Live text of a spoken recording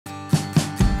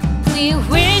We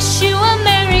wish you a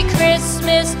Merry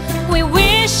Christmas. We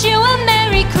wish you a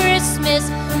Merry Christmas.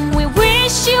 We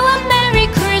wish you a Merry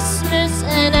Christmas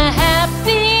and a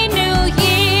Happy New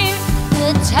Year.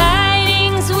 The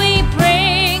tidings we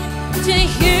bring to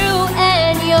you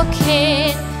and your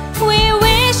kid. We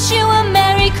wish you a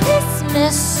Merry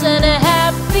Christmas and a